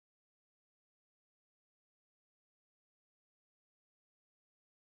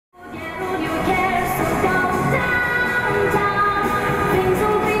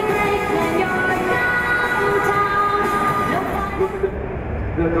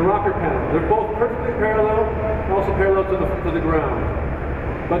the rocker panel. They're both perfectly parallel, and also parallel to the ground.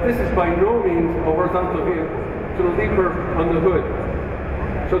 But this is by no means a horizontal vehicle, to the leaper on the hood.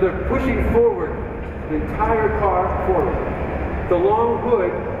 So they're pushing forward the entire car forward. The long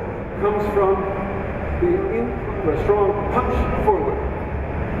hood comes from a strong punch forward.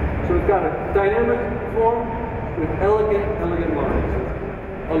 So it's got a dynamic form with elegant lines.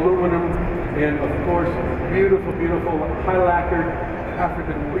 Aluminum, and of course, beautiful, beautiful, high lacquered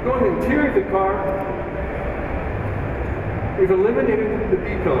African. We go in the interior of the car. We've eliminated the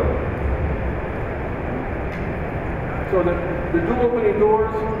B-pillar. So the dual opening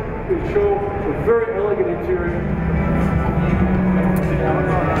doors will show a very elegant interior.